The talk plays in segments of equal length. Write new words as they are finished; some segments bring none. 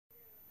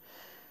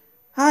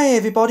Hi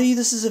everybody,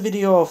 this is a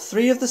video of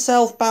 3 of the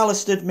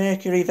self-ballasted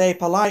mercury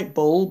vapor light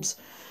bulbs.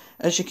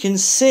 As you can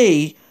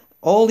see,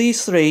 all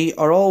these 3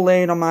 are all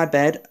laying on my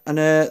bed, and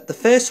the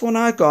first one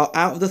I got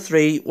out of the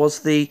 3 was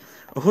the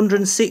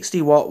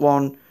 160 watt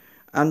one,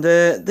 and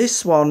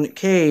this one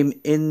came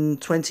in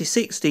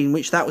 2016,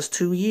 which that was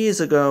 2 years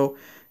ago.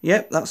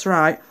 Yep, that's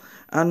right.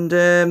 And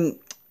the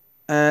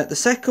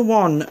second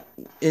one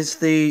is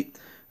the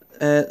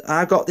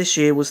I got this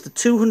year was the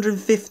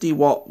 250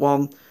 watt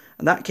one,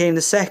 and that came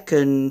the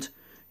second.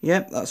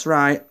 Yep, that's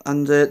right.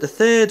 And the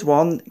third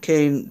one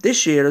came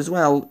this year as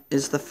well,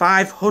 is the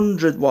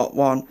 500 watt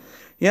one.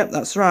 Yep,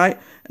 that's right.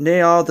 And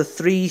they are the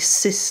 3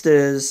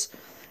 sisters.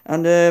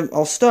 And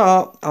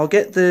I'll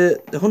get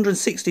the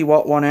 160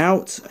 watt one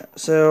out.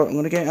 So I'm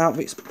going to get it out of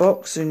its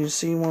box, and you'll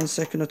see in 1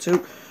 second or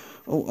two.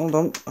 Oh, hold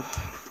on.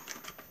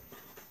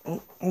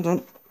 Oh, hold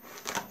on.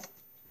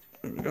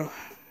 There we go.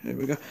 Here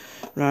we go.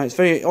 Right, it's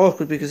very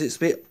awkward because it's a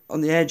bit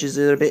on the edges,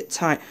 they're a bit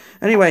tight.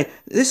 Anyway,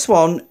 this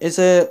one was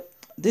the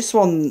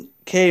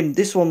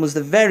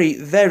very,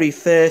 very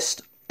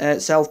first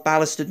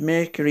self-ballasted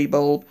mercury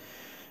bulb.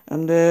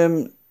 And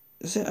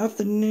does it have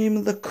the name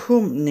of the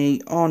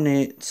company on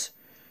it?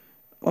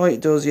 Oh, it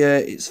does, yeah.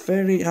 It's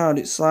very hard.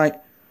 It's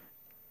like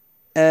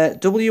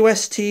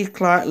WST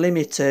Clark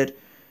Limited.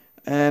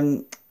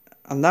 And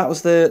that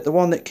was the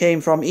one that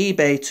came from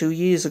eBay 2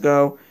 years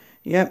ago.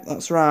 Yep,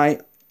 that's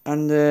right.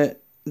 And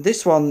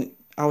this one,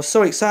 I was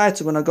so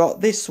excited when I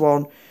got this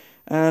one,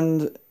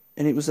 and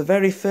it was the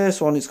very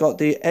first one. It's got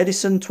the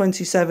Edison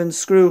 27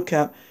 screw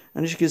cap,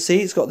 and as you can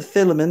see, it's got the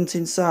filament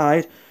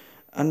inside,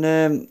 and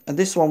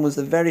this one was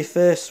the very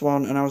first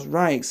one, and I was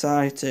right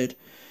excited.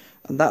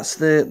 And that's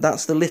the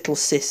little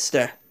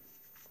sister.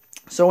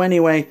 So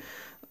anyway,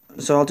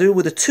 so I'll do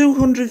with a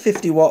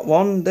 250 watt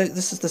one.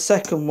 This is the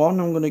second one.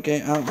 I'm going to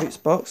get out of its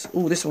box.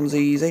 Oh, this one's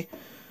easy,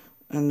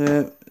 and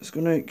it's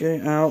going to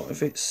get out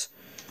of its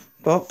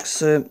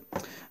box.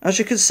 As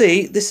you can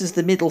see, this is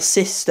the middle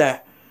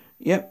sister.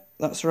 Yep,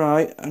 that's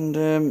right. And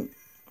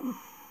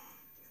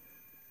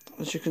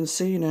as you can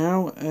see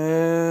now,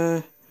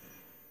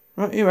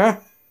 right, here we are.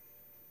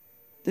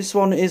 This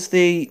one is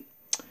the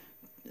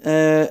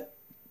SW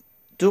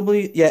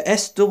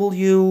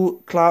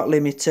Clark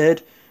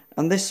Limited,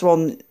 and this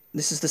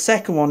is the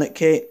second one that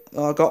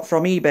I got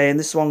from eBay, and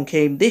this one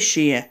came this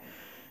year.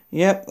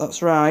 Yep,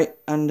 that's right.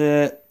 And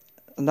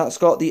that's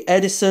got the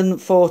Edison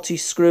 40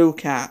 screw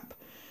cap.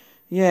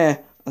 Yeah,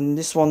 and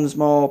this one's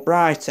more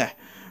brighter.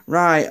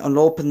 Right, I'll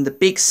open the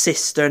big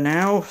sister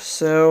now.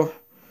 So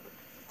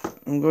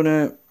I'm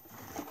gonna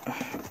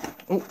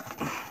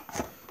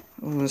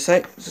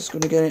just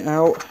gonna get it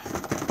out.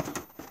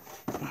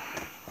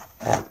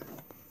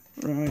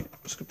 Right,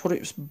 just gonna put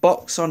its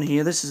box on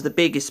here. This is the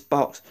biggest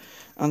box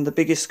and the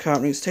biggest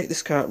cart ring. Let's take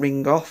this cart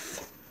ring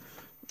off.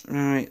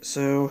 Right,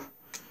 so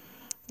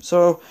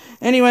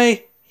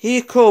anyway,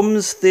 here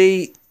comes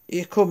the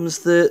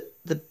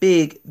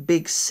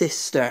big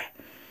sister.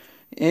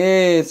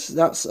 Yes,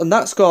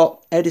 that's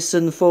got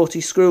Edison 40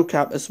 screw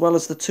cap as well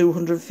as the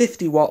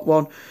 250 watt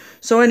one.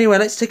 So anyway,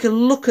 let's take a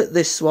look at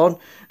this one.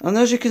 And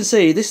as you can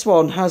see, this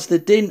one has the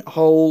dint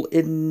hole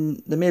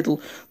in the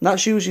middle. And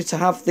that's usually to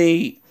have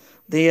to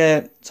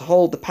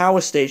hold the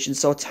power station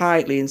so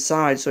tightly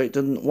inside so it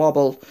doesn't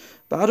wobble.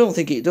 But I don't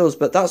think it does,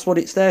 but that's what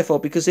it's there for,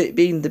 because it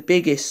being the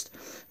biggest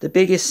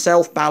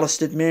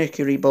self-ballasted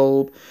mercury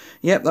bulb.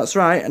 Yep, that's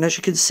right. And as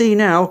you can see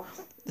now,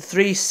 the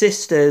 3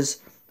 sisters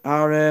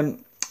are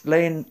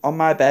laying on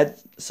my bed.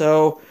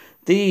 So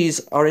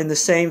these are in the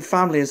same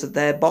family as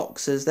their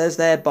boxes. There's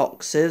their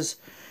boxes,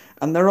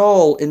 and they're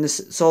all in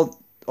this. So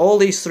all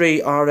these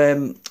 3 are.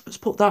 Let's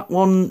put that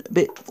one a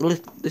bit.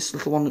 This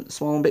little one,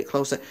 small one, a bit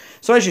closer.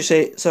 So as you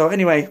see. So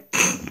anyway,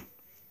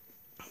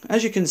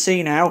 as you can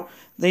see now,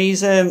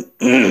 these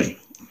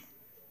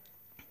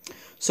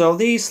so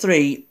these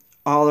 3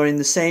 are in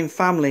the same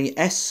family,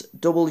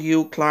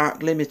 SW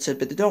Clark Limited,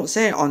 but they don't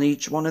say it on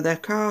each one of their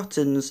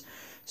cartons.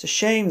 It's a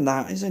shame,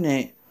 that, isn't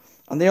it?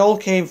 And they all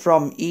came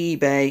from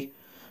eBay.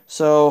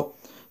 So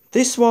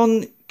this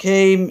one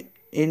came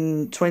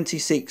in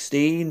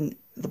 2016,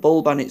 the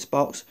bulb and its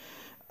box,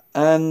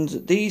 and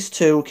these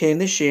 2 came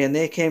this year, and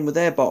they came with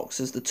their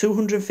boxes, the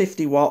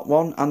 250 watt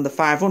one and the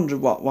 500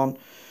 watt one.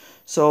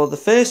 So the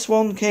first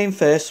one came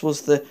first,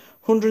 was the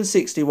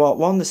 160 watt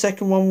one, the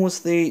second one was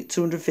the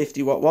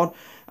 250 watt one,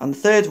 and the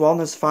third one,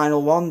 as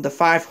final one, the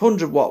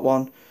 500 watt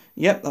one.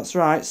 Yep, that's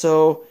right.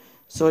 So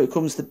it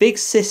comes the big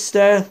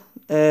sister,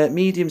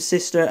 medium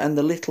sister, and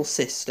the little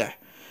sister.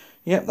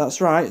 Yep, that's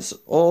right. It's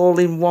all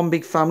in one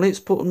big family. Let's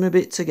put them a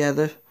bit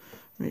together.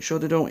 Make sure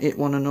they don't hit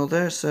one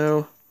another.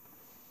 So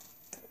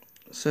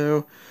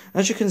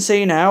as you can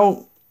see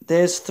now,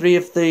 there's 3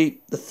 of the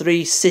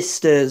 3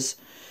 sisters.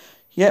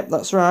 Yep,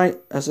 that's right.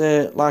 As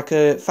like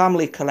a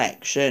family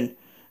collection,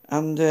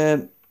 and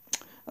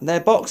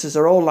their boxes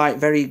are all like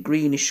very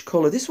greenish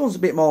colour. This one's a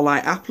bit more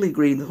like appley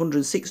green, the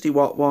 160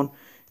 watt one.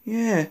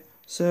 Yeah,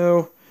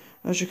 so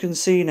as you can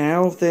see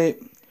now,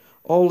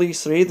 all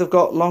these 3, they've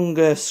got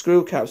longer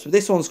screw caps, but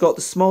this one's got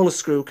the smaller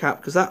screw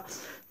cap, because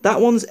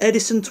That one's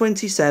Edison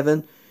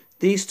 27.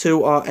 These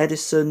two are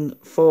Edison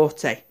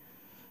 40.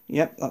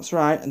 Yep, that's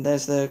right. And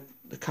there's the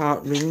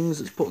cart rings.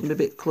 Let's put them a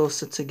bit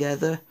closer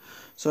together.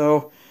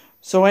 So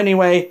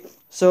anyway,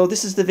 so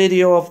this is the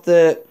video of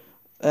the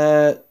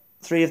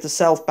 3 of the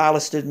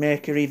self-ballasted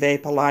mercury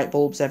vapor light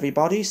bulbs,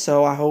 everybody.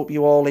 So I hope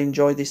you all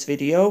enjoyed this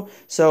video.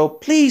 So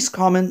please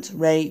comment,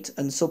 rate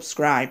and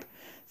subscribe.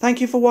 Thank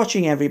you for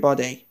watching,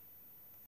 everybody.